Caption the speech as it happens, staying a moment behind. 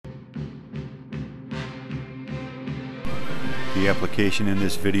The application in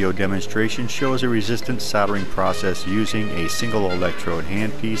this video demonstration shows a resistance soldering process using a single electrode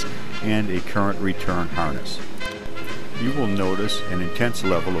handpiece and a current return harness. You will notice an intense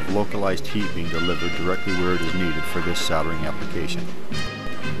level of localized heat being delivered directly where it is needed for this soldering application.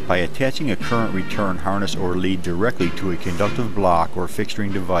 By attaching a current return harness or lead directly to a conductive block or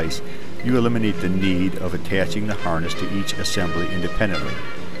fixturing device, you eliminate the need of attaching the harness to each assembly independently.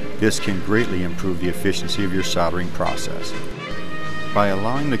 This can greatly improve the efficiency of your soldering process. By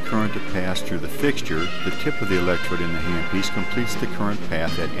allowing the current to pass through the fixture, the tip of the electrode in the handpiece completes the current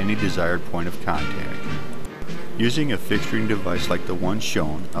path at any desired point of contact. Using a fixturing device like the one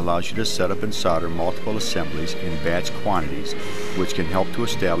shown allows you to set up and solder multiple assemblies in batch quantities, which can help to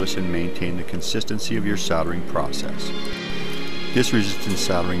establish and maintain the consistency of your soldering process. This resistance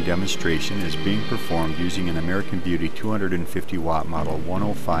soldering demonstration is being performed using an American Beauty 250 watt model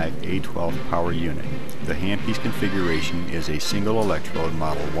 105 A12 power unit. The handpiece configuration is a single electrode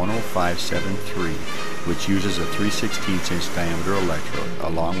model 10573, which uses a 3/16 inch diameter electrode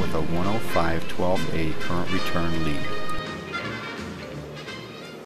along with a 105 12A current return lead.